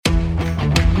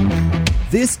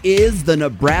This is the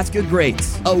Nebraska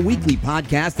Greats, a weekly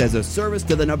podcast as a service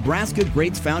to the Nebraska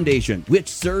Greats Foundation, which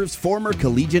serves former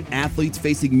collegiate athletes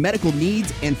facing medical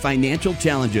needs and financial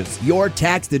challenges. Your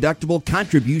tax-deductible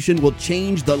contribution will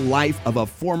change the life of a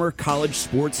former college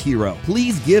sports hero.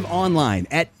 Please give online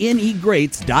at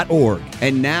negreats.org.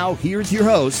 And now, here's your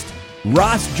host,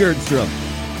 Ross Jernstrom.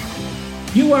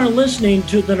 You are listening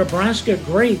to the Nebraska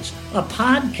Greats, a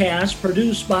podcast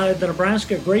produced by the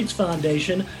Nebraska Greats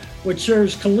Foundation, which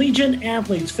serves collegiate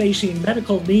athletes facing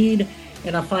medical need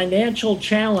and a financial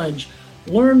challenge.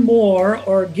 Learn more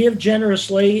or give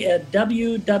generously at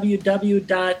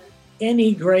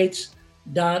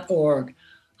www.negreats.org.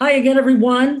 Hi again,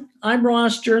 everyone. I'm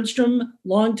Ross Jernstrom,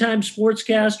 longtime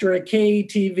sportscaster at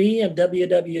KETV and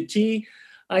WWT.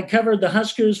 I covered the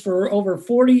Huskers for over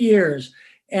 40 years,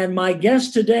 and my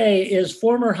guest today is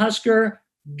former Husker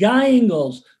Guy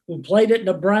Ingles, who played at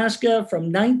Nebraska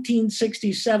from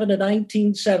 1967 to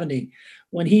 1970.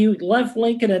 When he left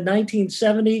Lincoln in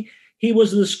 1970, he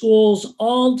was the school's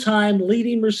all-time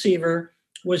leading receiver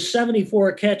with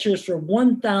 74 catches for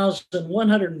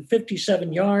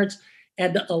 1,157 yards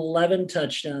and 11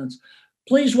 touchdowns.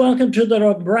 Please welcome to the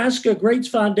Nebraska Greats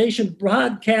Foundation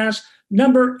broadcast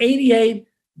number 88,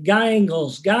 Guy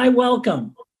Ingles. Guy,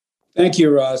 welcome. Thank you,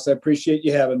 Ross. I appreciate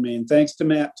you having me, and thanks to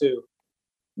Matt, too.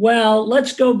 Well,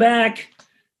 let's go back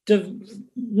to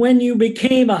when you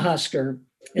became a Husker,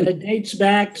 and it dates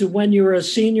back to when you were a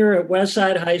senior at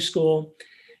Westside High School.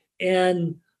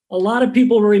 And a lot of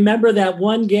people remember that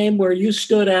one game where you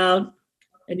stood out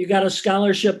and you got a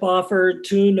scholarship offer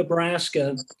to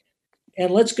Nebraska.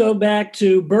 And let's go back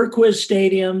to Berquist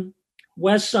Stadium.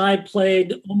 Westside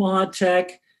played Omaha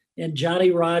Tech and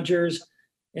Johnny Rogers,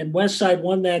 and Westside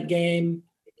won that game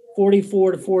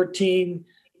 44-14.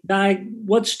 Guy,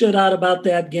 what stood out about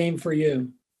that game for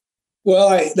you? Well,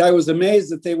 I was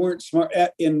amazed that they weren't smart.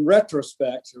 In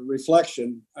retrospect, or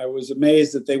reflection, I was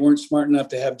amazed that they weren't smart enough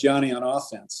to have Johnny on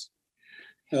offense.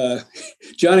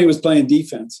 Johnny was playing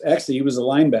defense. Actually, he was a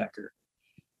linebacker.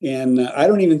 And I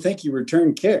don't even think he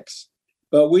returned kicks.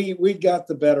 But we got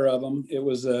the better of them. It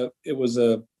was a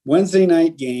Wednesday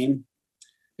night game.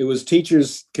 It was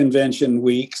teachers' convention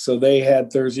week, so they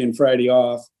had Thursday and Friday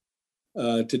off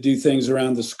to do things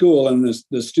around the school, and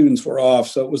the students were off.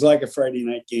 So it was like a Friday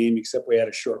night game, except we had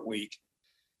a short week.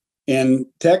 And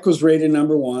Tech was rated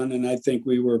number one, and I think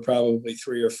we were probably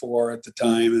 3 or 4 at the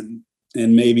time,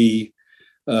 and maybe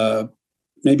a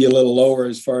little lower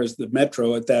as far as the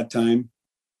Metro at that time.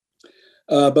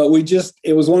 But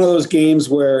it was one of those games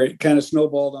where it kind of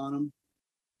snowballed on them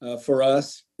for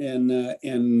us, and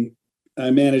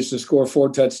I managed to score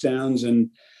 4 touchdowns, and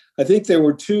I think there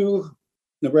were 2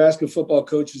 Nebraska football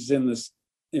coaches in the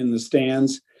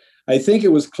stands. I think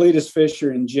it was Cletus Fisher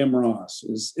and Jim Ross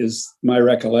is my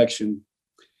recollection.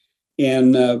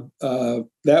 And that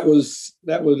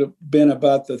would have been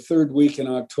about the 3rd week in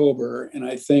October. And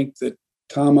I think that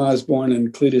Tom Osborne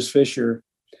and Cletus Fisher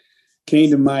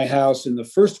came to my house in the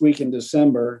 1st week in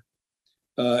December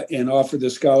and offered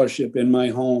the scholarship in my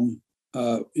home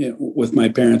with my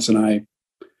parents and I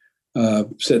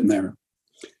sitting there.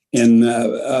 And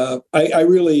I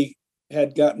really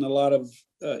had gotten a lot of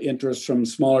interest from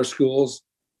smaller schools.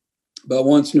 But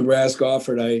once Nebraska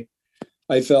offered, I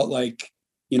felt like,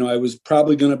 I was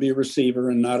probably going to be a receiver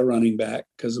and not a running back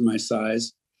because of my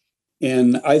size.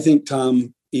 And I think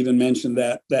Tom even mentioned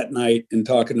that night in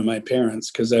talking to my parents,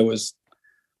 because I was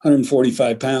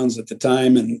 145 pounds at the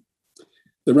time. And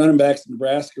the running backs in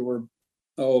Nebraska were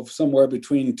somewhere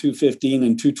between 215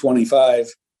 and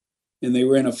 225. And they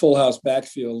were in a full house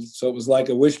backfield. So it was like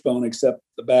a wishbone, except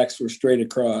the backs were straight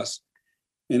across.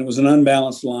 And it was an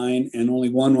unbalanced line and only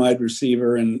one wide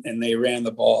receiver, and they ran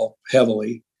the ball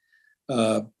heavily.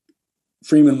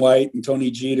 Freeman White and Tony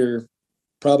Jeter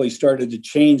probably started to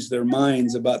change their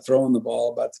minds about throwing the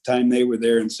ball about the time they were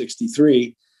there in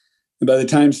 63. And by the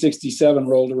time 67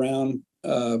 rolled around,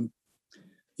 we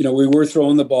were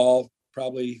throwing the ball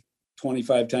probably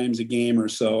 25 times a game or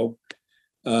so.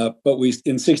 But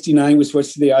in 69, we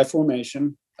switched to the I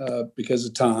formation because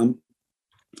of Tom.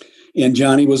 And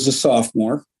Johnny was a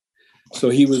sophomore. So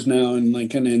he was now in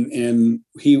Lincoln, and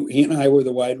he and I were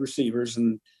the wide receivers.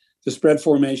 And the spread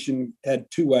formation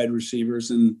had 2 wide receivers,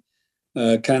 and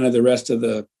kind of the rest of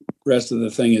the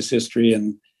thing is history.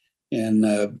 And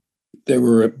there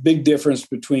were a big difference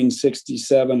between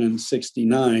 67 and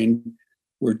 69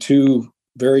 were 2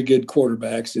 very good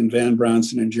quarterbacks in Van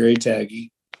Bronson and Jerry Taggy.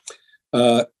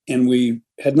 And we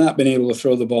had not been able to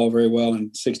throw the ball very well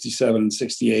in 67 and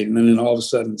 68. And then all of a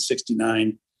sudden,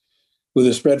 69, with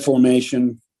a spread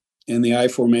formation and the I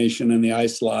formation and the I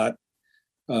slot,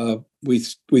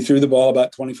 We threw the ball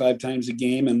about 25 times a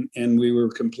game, and we were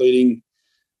completing,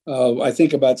 I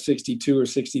think, about 62 or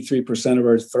 63% of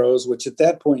our throws, which at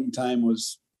that point in time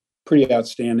was pretty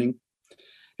outstanding.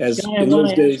 As Guy, in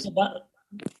those days,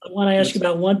 I want to ask you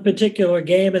about one particular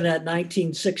game in that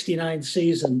 1969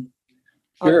 season.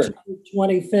 Sure. October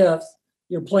 25th,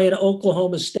 you're playing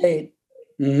Oklahoma State,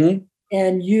 Mm-hmm.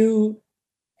 and you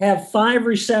have 5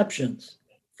 receptions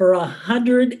for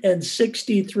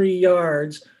 163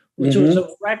 yards, which was a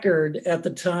record at the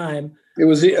time. It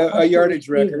was a yardage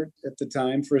record at the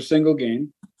time for a single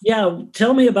game. Yeah,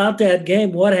 tell me about that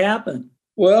game. What happened?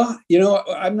 Well,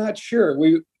 I'm not sure.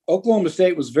 Oklahoma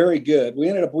State was very good. We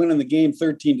ended up winning the game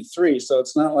 13-3, so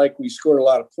it's not like we scored a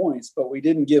lot of points, but we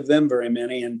didn't give them very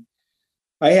many. And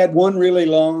I had one really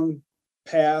long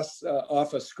pass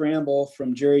off a scramble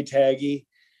from Jerry Taggy,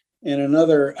 and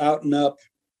another out and up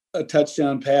a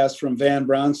touchdown pass from Van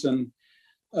Bronson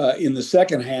in the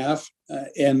second half,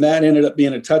 and that ended up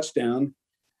being a touchdown.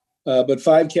 But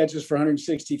 5 catches for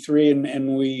 163,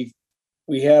 and we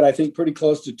had, I think, pretty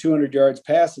close to 200 yards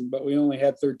passing, but we only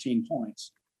had 13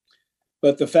 points.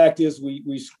 But the fact is, we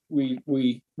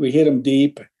hit him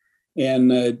deep,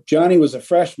 and Johnny was a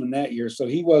freshman that year, so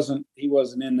he wasn't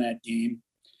in that game,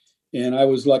 and I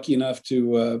was lucky enough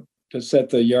to set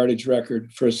the yardage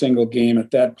record for a single game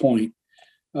at that point.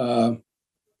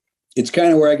 It's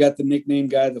kind of where I got the nickname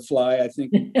Guy the Fly. I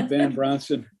think Van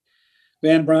Bronson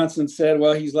said,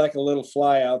 well, he's like a little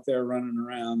fly out there running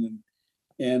around,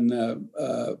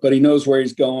 but he knows where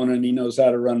he's going, and he knows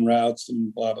how to run routes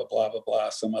and blah, blah, blah, blah, blah,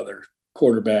 some other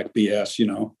quarterback BS,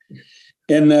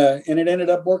 and it ended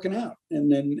up working out.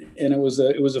 And it was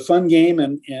a fun game.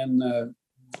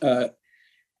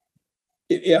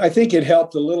 I think it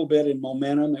helped a little bit in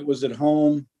momentum. It was at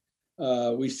home.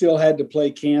 We still had to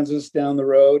play Kansas down the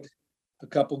road a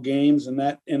couple games, and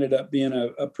that ended up being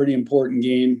a pretty important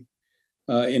game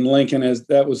in Lincoln, as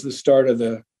that was the start of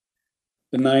the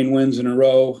 9 wins in a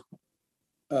row,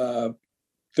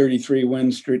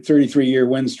 33-year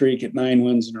win streak at 9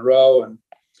 wins in a row, and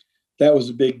that was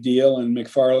a big deal. And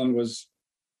McFarland was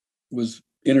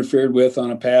interfered with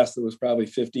on a pass that was probably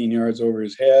 15 yards over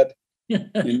his head,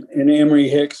 and Emory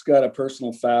Hicks got a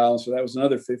personal foul, so that was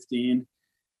another 15.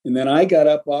 And then I got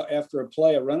up after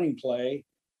a running play,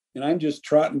 and I'm just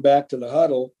trotting back to the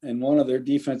huddle, and one of their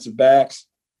defensive backs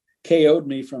KO'd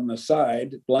me from the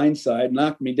side, blind side,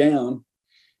 knocked me down.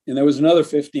 And there was another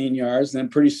 15 yards. And then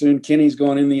pretty soon Kenny's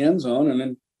going in the end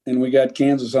zone, and we got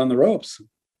Kansas on the ropes.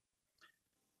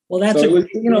 Well, that's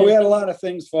we had a lot of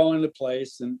things fall into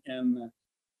place. And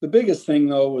the biggest thing,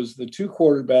 though, was the 2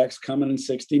 quarterbacks coming in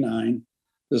 69,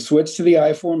 the switch to the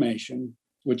I formation,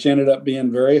 which ended up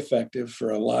being very effective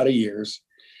for a lot of years.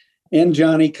 And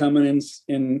Johnny coming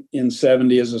in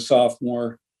 70 as a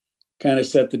sophomore kind of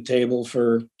set the table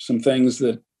for some things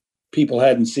that people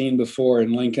hadn't seen before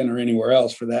in Lincoln or anywhere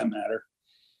else, for that matter.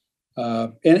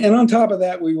 And on top of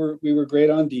that, we were great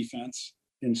on defense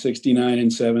in 69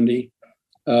 and 70.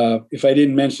 If I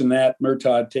didn't mention that,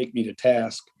 Murtaugh would take me to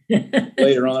task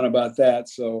later on about that.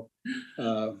 So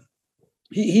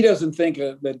he doesn't think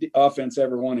that the offense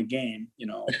ever won a game,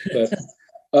 But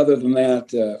other than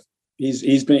that,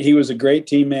 he was a great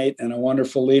teammate and a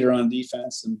wonderful leader on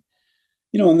defense. And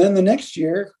and then the next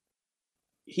year,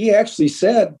 he actually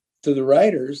said to the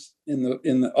writers in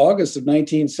the August of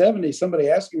 1970, somebody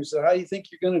asked him, he said, "How do you think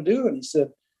you're going to do?" And he said,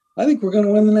 "I think we're going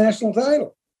to win the national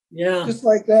title." Yeah, just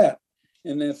like that.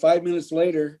 And then 5 minutes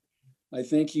later, I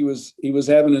think he was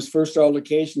having his first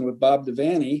altercation with Bob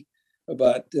Devaney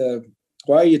about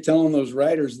why are you telling those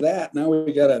writers that? Now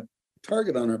we got a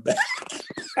target on our back.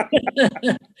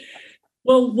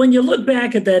 Well, when you look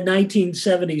back at that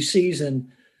 1970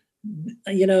 season,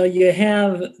 you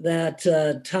have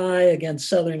that tie against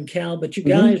Southern Cal, but you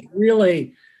guys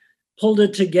really pulled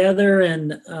it together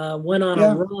and went on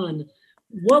a run.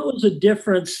 What was the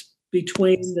difference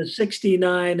between the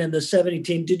 69 and the 70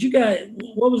 team?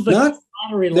 What was the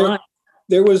line?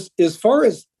 There was, as far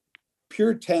as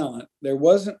pure talent, there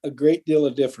wasn't a great deal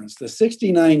of difference. The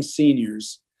 69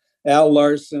 seniors, Al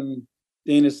Larson,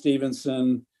 Dana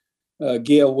Stevenson,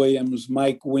 Gail Williams,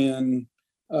 Mike Wynn,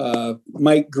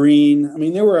 Mike Green. I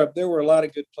mean, there were a lot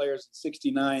of good players in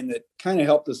 69 that kind of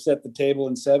helped us set the table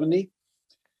in 70.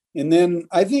 And then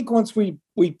I think once we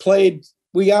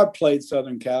outplayed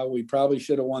Southern Cal. We probably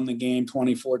should have won the game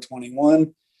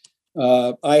 24-21.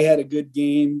 I had a good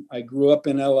game. I grew up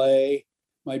in LA.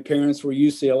 My parents were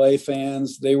UCLA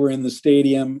fans. They were in the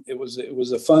stadium. It was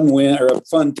a fun win, or a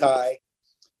fun tie.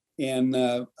 And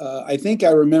I think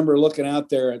I remember looking out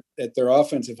there at their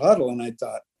offensive huddle, and I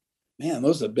thought, man,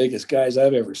 those are the biggest guys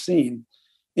I've ever seen.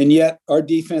 And yet our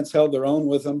defense held their own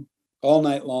with them all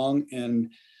night long.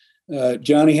 And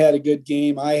Johnny had a good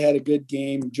game. I had a good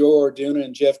game. Joe Orduna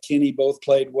and Jeff Kinney both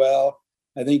played well.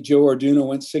 I think Joe Orduna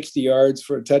went 60 yards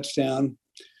for a touchdown,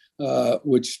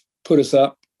 which put us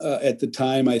up at the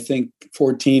time, I think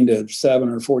 14-7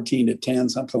 or 14-10,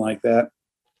 something like that.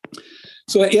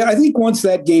 So, yeah, I think once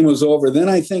that game was over, then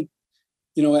I think,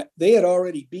 they had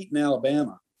already beaten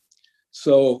Alabama.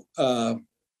 So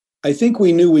I think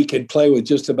we knew we could play with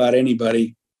just about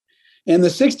anybody. And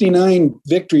the 69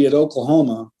 victory at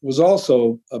Oklahoma was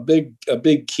also a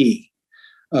big key.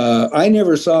 I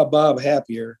never saw Bob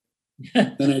happier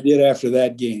than I did after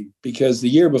that game, because the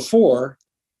year before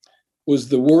was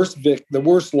the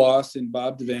worst loss in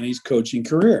Bob Devaney's coaching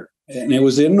career. And it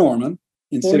was in Norman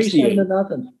in 68.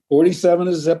 47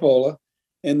 to Zippola.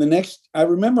 And I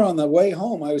remember on the way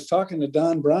home, I was talking to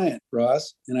Don Bryant,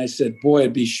 Ross, and I said, boy,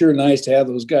 it'd be sure nice to have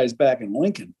those guys back in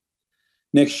Lincoln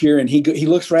next year. And he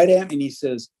looks right at me and he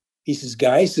says,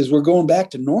 Guy, we're going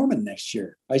back to Norman next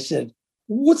year. I said,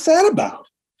 what's that about?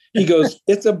 He goes,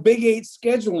 it's a Big 8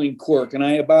 scheduling quirk. And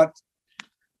I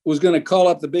was going to call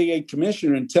up the Big 8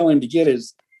 commissioner and tell him to get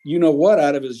his you-know-what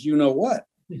out of his you-know-what.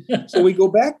 So we go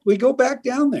back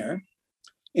down there,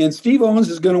 and Steve Owens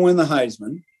is going to win the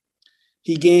Heisman.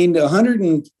 He gained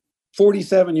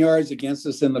 147 yards against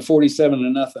us in the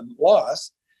 47-0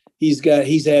 loss. He's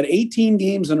had 18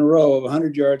 games in a row of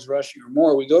 100 yards rushing or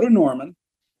more. We go to Norman.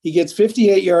 He gets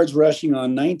 58 yards rushing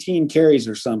on 19 carries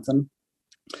or something.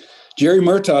 Jerry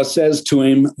Murtaugh says to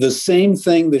him the same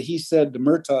thing that he said to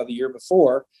Murtaugh the year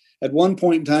before. At one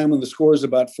point in time when the score is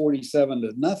about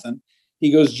 47-0,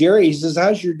 he goes, Jerry, he says,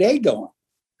 how's your day going?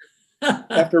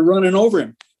 After running over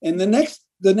him. And the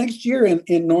next year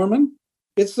in Norman,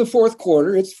 it's the fourth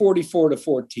quarter. It's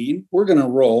 44-14. We're going to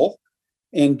roll.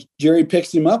 And Jerry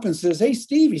picks him up and says, hey,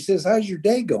 Steve, he says, how's your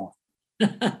day going?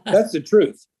 That's the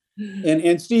truth.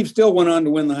 And Steve still went on to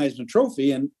win the Heisman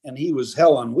Trophy, and he was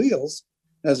hell on wheels.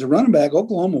 As a running back,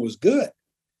 Oklahoma was good.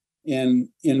 And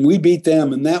we beat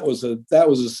them, and that was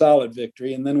a solid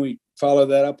victory. And then we followed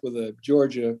that up with a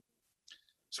Georgia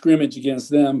scrimmage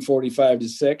against them,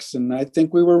 45-6, and I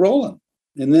think we were rolling.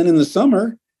 And then in the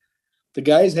summer, the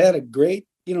guys had a great,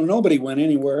 nobody went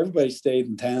anywhere. Everybody stayed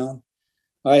in town.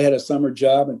 I had a summer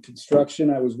job in construction.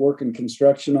 I was working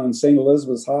construction on St.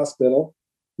 Elizabeth's Hospital.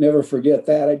 Never forget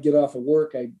that. I'd get off of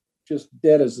work. I just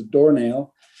dead as a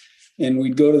doornail. And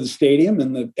we'd go to the stadium,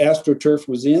 and the AstroTurf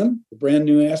was in. The brand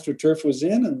new AstroTurf was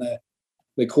in, and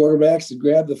the quarterbacks would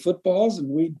grab the footballs, and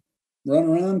we'd run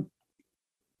around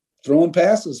throwing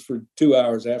passes for 2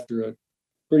 hours after a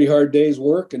pretty hard day's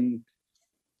work. And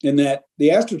that the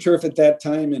AstroTurf at that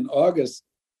time in August,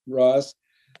 Ross,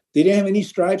 they didn't have any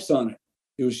stripes on it.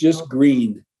 It was just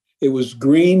green. It was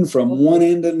green from one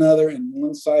end to another and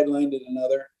one sideline to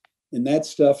another. And that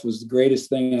stuff was the greatest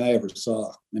thing I ever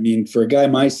saw. I mean, for a guy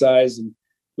my size and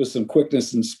with some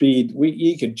quickness and speed,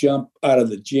 he could jump out of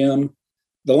the gym.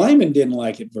 The linemen didn't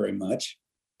like it very much,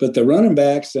 but the running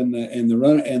backs and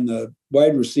the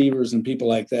wide receivers and people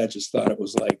like that just thought it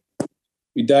was like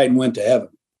we died and went to heaven.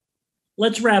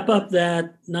 Let's wrap up that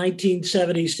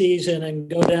 1970 season and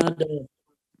go down to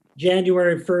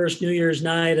January 1st, New Year's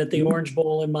night at the Orange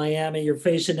Bowl in Miami. You're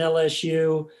facing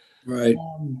LSU. Right.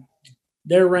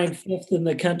 They're ranked 5th in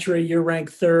the country. You're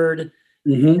ranked 3rd.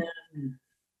 Mm-hmm. A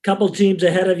couple teams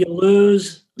ahead of you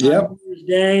lose on New Year's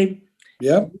Day.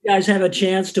 Yep. You guys have a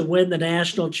chance to win the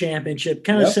national championship.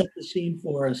 Kind of set the scene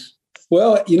for us.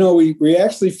 Well, we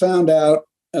actually found out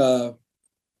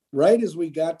right as we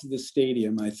got to the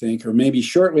stadium, I think, or maybe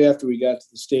shortly after we got to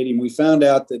the stadium, we found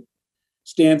out that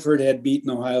Stanford had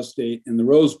beaten Ohio State in the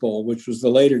Rose Bowl, which was the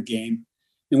later game.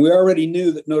 And we already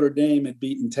knew that Notre Dame had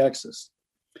beaten Texas.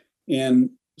 And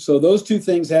so those two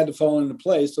things had to fall into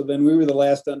place. So then we were the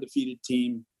last undefeated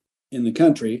team in the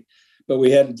country, but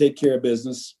we had to take care of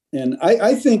business. And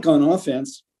I think on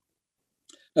offense,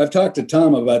 I've talked to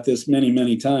Tom about this many,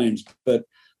 many times, but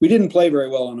we didn't play very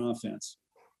well on offense.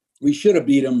 We should have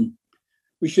beat them.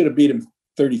 We should have beat them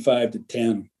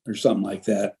 35-10 or something like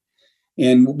that.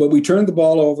 But we turned the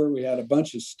ball over. We had a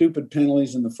bunch of stupid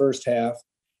penalties in the first half,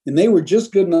 and they were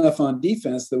just good enough on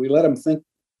defense that we let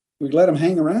them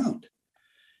hang around.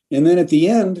 And then at the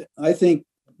end, I think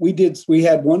we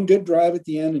had one good drive at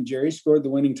the end, and Jerry scored the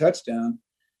winning touchdown.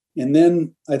 And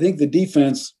then I think the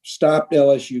defense stopped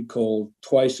LSU cold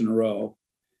twice in a row.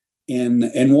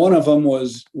 And one of them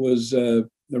was the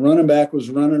running back was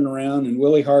running around, and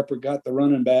Willie Harper got the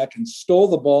running back and stole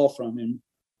the ball from him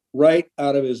right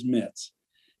out of his mitts.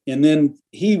 And then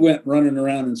he went running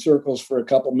around in circles for a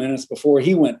couple minutes before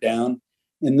he went down.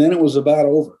 And then it was about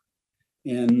over.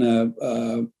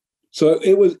 And So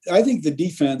I think the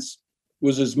defense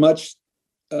was as much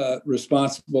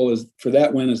responsible as for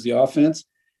that win as the offense.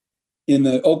 In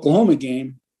the Oklahoma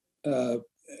game,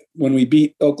 when we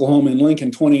beat Oklahoma in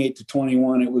Lincoln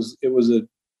 28-21, it was a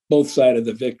both sides of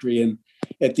the victory. And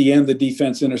at the end, the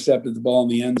defense intercepted the ball in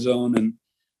the end zone. And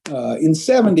in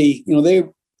 70,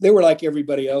 they were like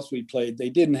everybody else we played. They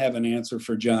didn't have an answer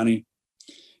for Johnny.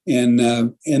 And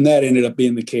that ended up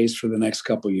being the case for the next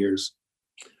couple of years.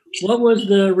 What was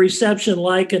the reception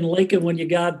like in Lincoln when you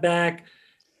got back?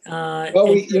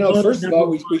 Well, first of all,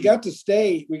 we got to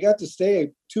stay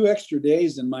 2 extra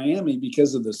days in Miami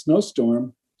because of the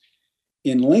snowstorm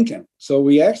in Lincoln. So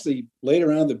we actually laid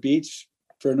around the beach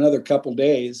for another couple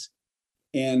days.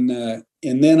 And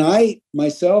then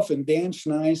myself and Dan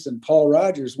Schneis and Paul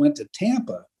Rogers went to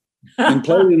Tampa and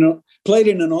played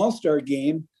in an all-star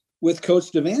game with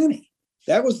Coach Devaney.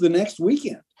 That was the next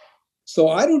weekend. So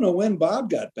I don't know when Bob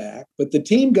got back, but the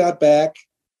team got back.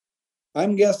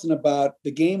 I'm guessing about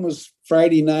the game was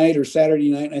Friday night or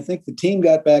Saturday night. And I think the team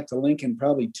got back to Lincoln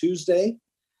probably Tuesday.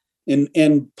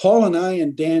 And Paul and I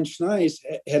and Dan Schneis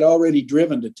had already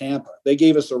driven to Tampa. They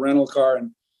gave us a rental car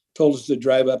and told us to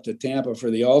drive up to Tampa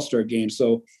for the All-Star game.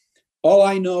 So all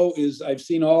I know is I've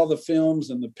seen all the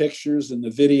films and the pictures and the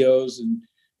videos, and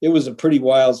it was a pretty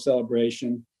wild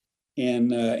celebration.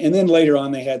 And then later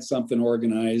on, they had something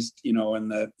organized,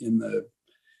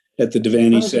 at the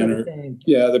Devaney Center.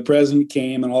 Yeah, the president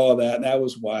came and all of that. And that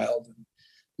was wild.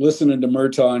 Listening to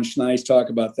Murtaugh and Schneis talk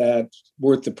about that,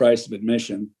 worth the price of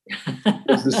admission.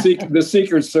 The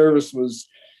Secret Service was,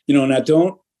 now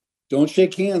don't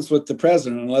shake hands with the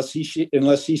president unless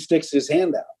he sticks his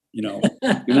hand out. You're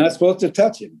not supposed to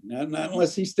touch him, not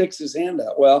unless he sticks his hand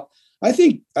out. Well, I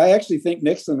actually think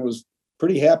Nixon was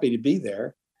pretty happy to be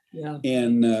there. Yeah.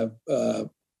 And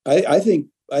I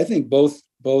think both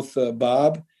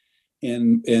Bob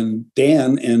and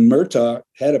Dan and Murtaugh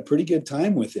had a pretty good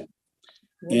time with him.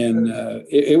 And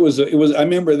it was I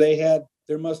remember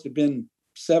there must have been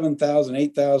 7,000,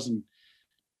 8,000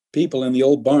 people in the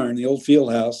old barn, the old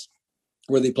field house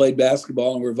where they played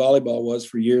basketball and where volleyball was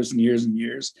for years and years and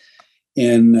years.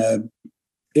 And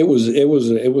it was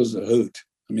a hoot.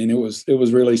 I mean, it was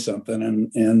really something.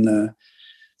 And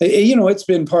it's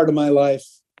been part of my life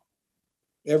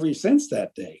ever since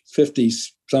that day, 50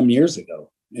 some years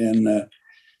ago. And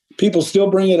people still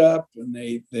bring it up, and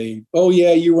they oh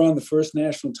yeah, you were on the first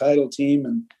national title team,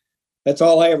 and that's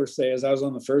all I ever say is I was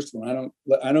on the first one.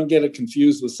 I don't get it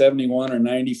confused with 71 or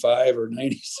 95 or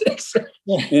 96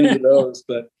 or any of those.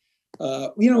 But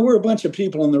we're a bunch of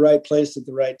people in the right place at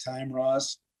the right time.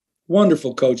 Ross,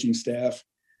 wonderful coaching staff.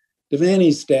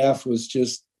 Devaney's staff was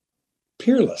just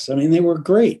peerless. I mean, they were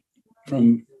great,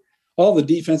 from all the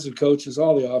defensive coaches,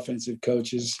 all the offensive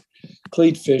coaches,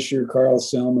 Clete Fisher, Carl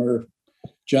Selmer,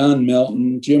 John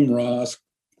Melton, Jim Ross.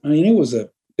 I mean, it was a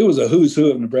who's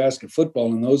who of Nebraska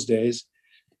football in those days.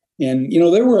 And,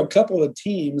 there were a couple of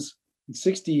teams in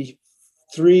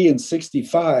 63 and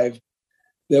 65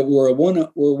 that were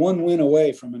one win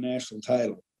away from a national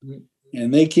title.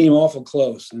 And they came awful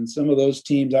close. And some of those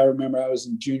teams, I remember I was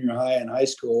in junior high and high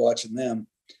school watching them.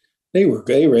 They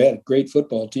had great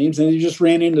football teams, and they just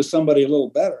ran into somebody a little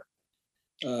better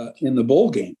in the bowl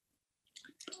game.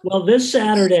 Well, this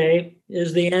Saturday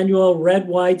is the annual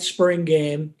Red-White Spring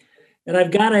Game. And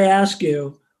I've got to ask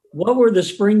you, what were the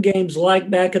spring games like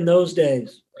back in those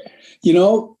days?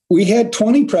 We had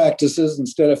 20 practices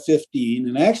instead of 15.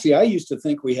 And actually, I used to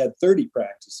think we had 30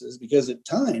 practices because at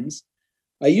times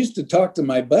I used to talk to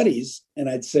my buddies and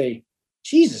I'd say,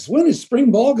 Jesus, when is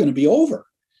spring ball going to be over?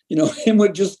 And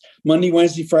would just Monday,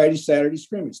 Wednesday, Friday, Saturday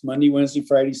scrimmage, Monday, Wednesday,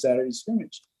 Friday, Saturday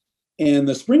scrimmage. And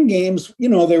the spring games,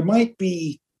 there might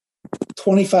be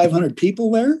 2,500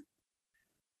 people there,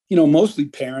 mostly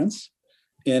parents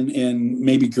and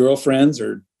maybe girlfriends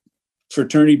or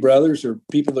fraternity brothers or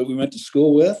people that we went to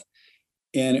school with.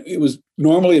 And it was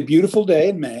normally a beautiful day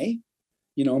in May,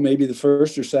 maybe the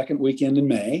first or second weekend in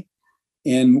May.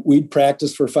 And we'd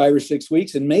practice for 5 or 6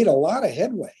 weeks and made a lot of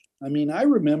headway. I mean, I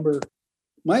remember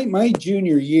my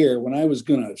junior year when I was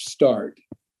going to start,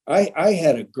 I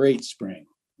had a great spring.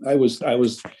 I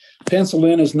was penciled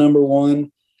in as number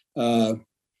one.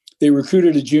 They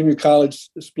recruited a junior college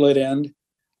split end,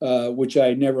 which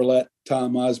I never let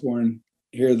Tom Osborne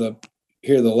hear the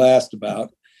last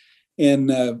about.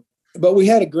 And but we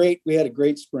had a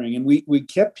great spring, and we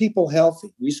kept people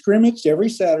healthy. We scrimmaged every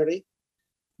Saturday,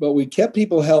 but we kept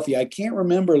people healthy. I can't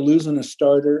remember losing a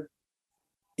starter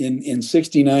in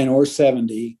 69 or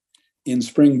 70 in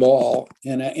spring ball.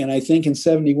 And I think in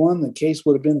 71, the case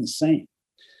would have been the same.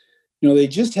 They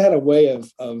just had a way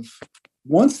of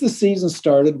once the season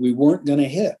started, we weren't going to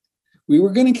hit. we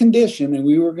were going to condition, and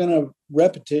we were going to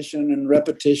repetition,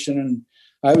 and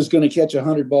I was going to catch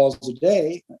 100 balls a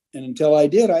day. And until I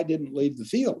did, I didn't leave the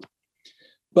field.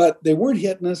 But they weren't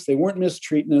hitting us. They weren't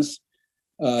mistreating us.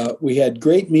 We had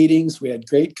great meetings. We had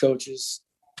great coaches,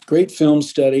 great film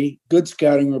study, good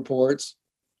scouting reports.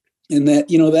 And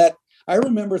that I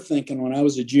remember thinking when I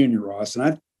was a junior, Ross, and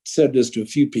I've said this to a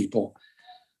few people,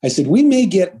 I said, we may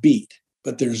get beat,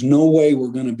 but there's no way we're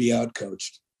going to be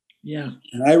outcoached. Yeah.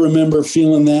 And I remember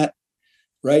feeling that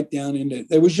right down into,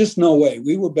 there was just no way.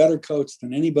 We were better coached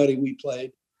than anybody we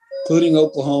played, including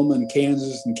Oklahoma and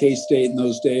Kansas and K-State in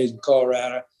those days, and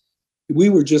Colorado. We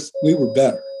were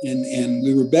better. And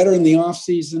we were better in the off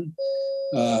season.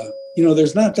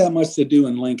 There's not that much to do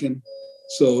in Lincoln.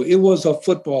 So it was a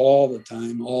football all the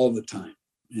time.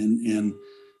 And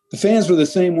the fans were the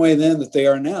same way then that they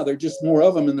are now. They're just more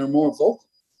of them, and they're more vocal.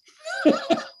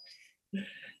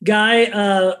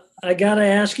 Guy, I got to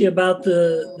ask you about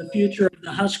the future of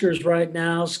the Huskers right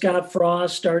now. Scott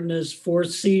Frost starting his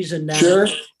 4th season now. Sure.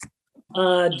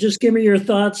 Just give me your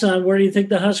thoughts on where do you think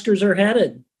the Huskers are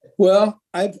headed? Well,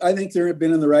 I think they've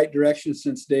been in the right direction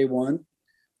since day one.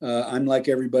 I'm like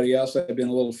everybody else. I've been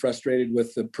a little frustrated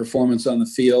with the performance on the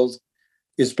field,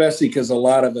 especially because a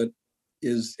lot of it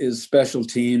is special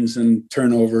teams and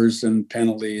turnovers and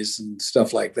penalties and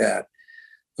stuff like that.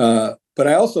 But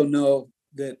I also know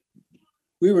that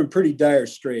we were in pretty dire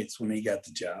straits when he got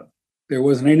the job. There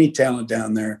wasn't any talent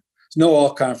down there. There's no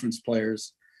all-conference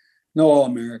players, no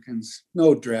All-Americans,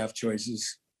 no draft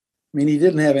choices. I mean, he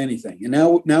didn't have anything. And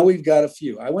now we've got a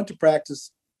few. I went to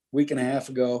practice a week and a half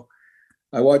ago.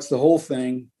 I watched the whole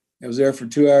thing. I was there for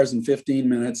 2 hours and 15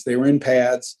 minutes. They were in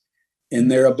pads, and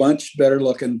they're a much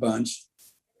better-looking bunch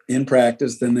in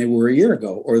practice than they were a year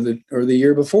ago, or the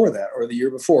year before that, or the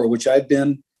year before, which I've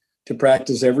been to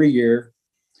practice every year.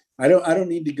 I don't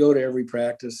need to go to every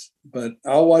practice, but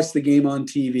I'll watch the game on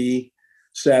TV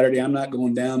Saturday. I'm not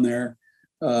going down there.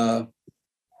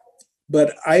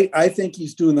 But I think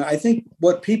he's doing that. I think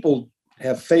what people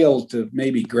have failed to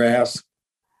maybe grasp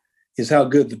is how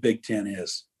good the Big Ten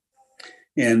is.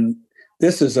 And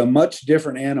this is a much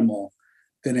different animal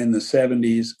than in the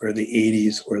 70s or the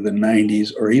 80s or the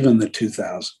 90s or even the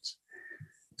 2000s.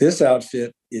 This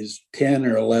outfit is 10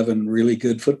 or 11 really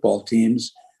good football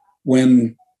teams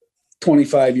when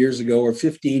 25 years ago or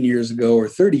 15 years ago or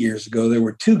 30 years ago, there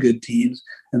were 2 good teams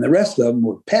and the rest of them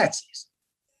were patsies.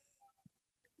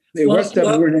 The rest of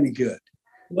them weren't any good.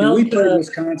 Well, we played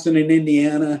Wisconsin and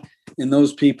Indiana and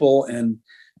those people and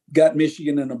got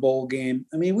Michigan in a bowl game.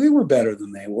 I mean, we were better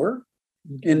than they were.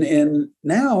 And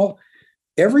now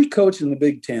every coach in the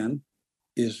Big Ten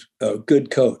is a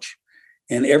good coach.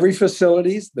 And every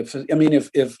facilities,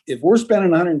 if we're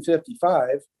spending 155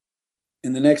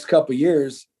 in the next couple of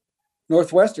years,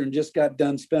 Northwestern just got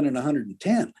done spending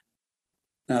 110.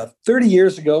 Now, 30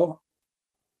 years ago,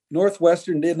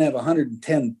 Northwestern didn't have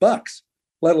 $110,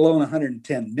 let alone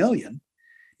 110 million.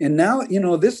 And now,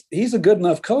 he's a good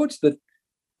enough coach that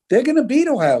they're going to beat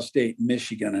Ohio State,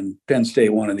 Michigan, and Penn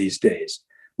State one of these days.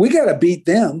 We got to beat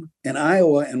them in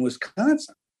Iowa and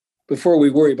Wisconsin before we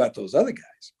worry about those other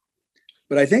guys.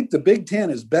 But I think the Big Ten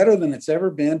is better than it's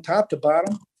ever been, top to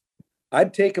bottom.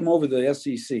 I'd take them over the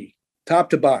SEC, top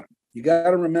to bottom. You got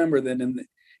to remember that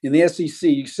in the SEC,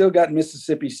 you still got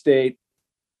Mississippi State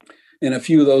and a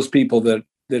few of those people that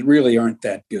really aren't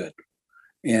that good.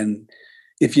 And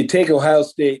if you take Ohio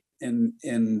State and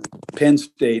Penn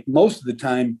State, most of the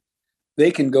time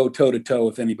they can go toe-to-toe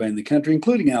with anybody in the country,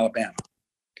 including Alabama.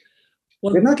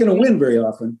 Well, they're not going to win very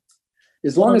often.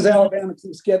 As long as Alabama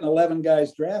keeps getting 11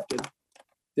 guys drafted,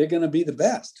 they're going to be the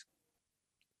best.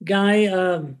 Guy,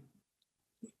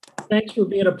 thanks for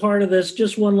being a part of this.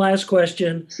 Just one last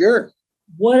question. Sure.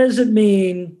 What does it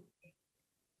mean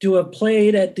to have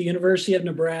played at the University of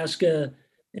Nebraska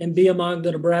and be among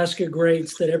the Nebraska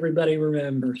greats that everybody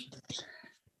remembers?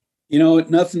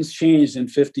 Nothing's changed in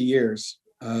 50 years.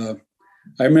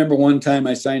 I remember one time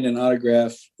I signed an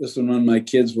autograph. This was when my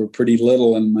kids were pretty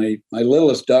little, and my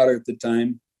littlest daughter at the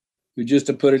time, who, just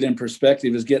to put it in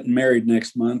perspective, is getting married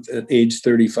next month at age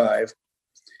 35.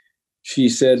 She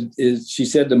said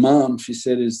to Mom,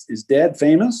 is Dad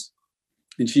famous?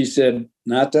 And she said,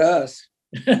 not to us.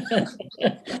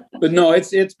 But no,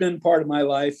 it's been part of my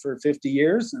life for 50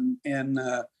 years. And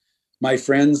my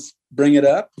friends bring it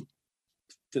up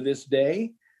to this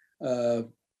day.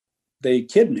 They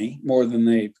kid me more than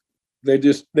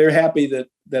they're happy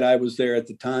that I was there at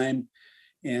the time.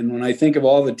 And when I think of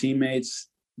all the teammates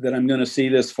that I'm going to see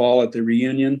this fall at the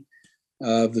reunion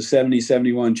of the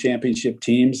 70-71 championship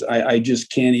teams, I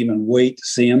just can't even wait to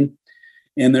see them.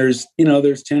 And there's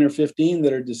 10 or 15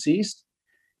 that are deceased.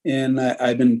 And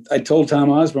I told Tom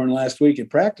Osborne last week at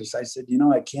practice, I said,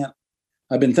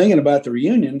 I've been thinking about the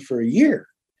reunion for a year.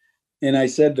 And I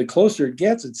said, the closer it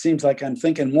gets, it seems like I'm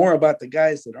thinking more about the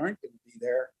guys that aren't going to be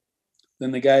there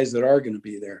than the guys that are going to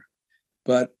be there.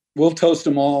 But we'll toast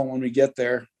them all when we get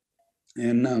there.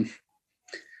 And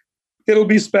it'll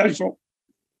be special.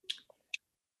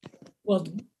 Well,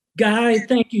 Guy,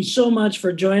 thank you so much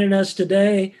for joining us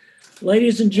today.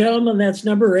 Ladies and gentlemen, that's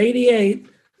number 88,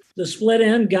 the split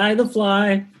end, Guy the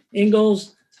Fly,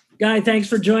 Ingles. Guy, thanks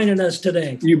for joining us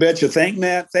today. You betcha. Thank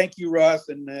Matt. Thank you, Ross.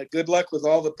 And good luck with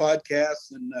all the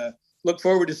podcasts. And look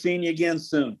forward to seeing you again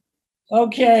soon.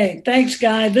 Okay. Thanks,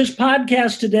 Guy. This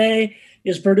podcast today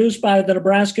is produced by the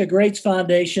Nebraska Greats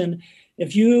Foundation.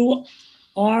 If you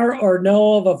are or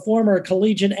know of a former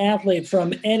collegiate athlete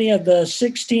from any of the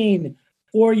 16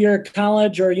 four-year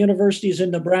college or universities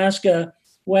in Nebraska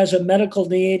who has a medical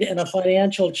need and a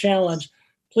financial challenge,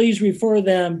 please refer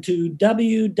them to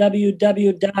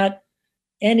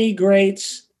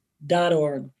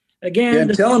www.anygreats.org. Again,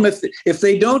 and tell them if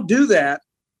they don't do that,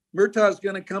 Murtaugh's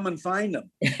going to come and find them.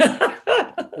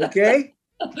 Okay?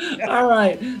 All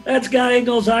right. That's Guy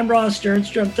Ingles. I'm Ross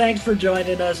Jernstrom. Thanks for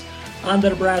joining us on the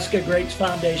Nebraska Greats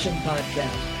Foundation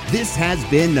podcast. This has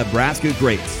been Nebraska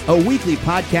Greats, a weekly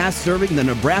podcast serving the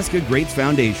Nebraska Greats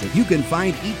Foundation. You can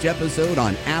find each episode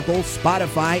on Apple,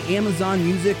 Spotify, Amazon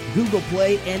Music, Google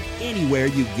Play, and anywhere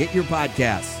you get your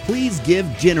podcasts. Please give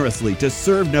generously to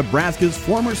serve Nebraska's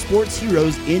former sports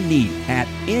heroes in need at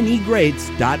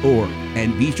anygreats.org.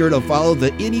 And be sure to follow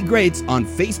the Any Greats on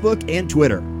Facebook and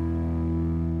Twitter.